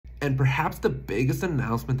And perhaps the biggest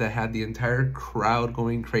announcement that had the entire crowd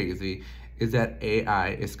going crazy is that AI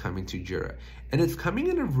is coming to Jira. And it's coming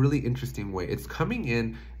in a really interesting way. It's coming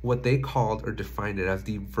in what they called or defined it as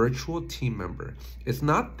the virtual team member. It's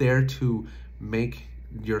not there to make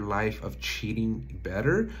your life of cheating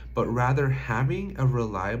better, but rather having a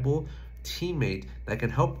reliable teammate that can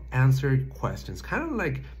help answer questions, kind of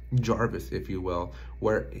like Jarvis, if you will,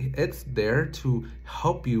 where it's there to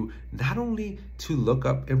help you not only to look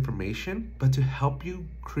up information, but to help you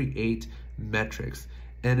create metrics.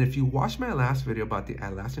 And if you watched my last video about the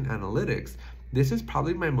Atlassian analytics, this is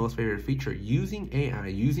probably my most favorite feature. Using AI,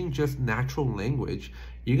 using just natural language,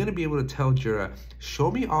 you're gonna be able to tell Jira,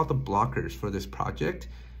 show me all the blockers for this project,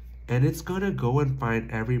 and it's gonna go and find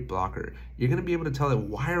every blocker. You're gonna be able to tell it,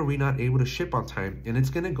 why are we not able to ship on time? And it's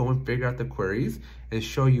gonna go and figure out the queries and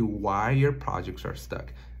show you why your projects are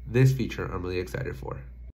stuck. This feature I'm really excited for.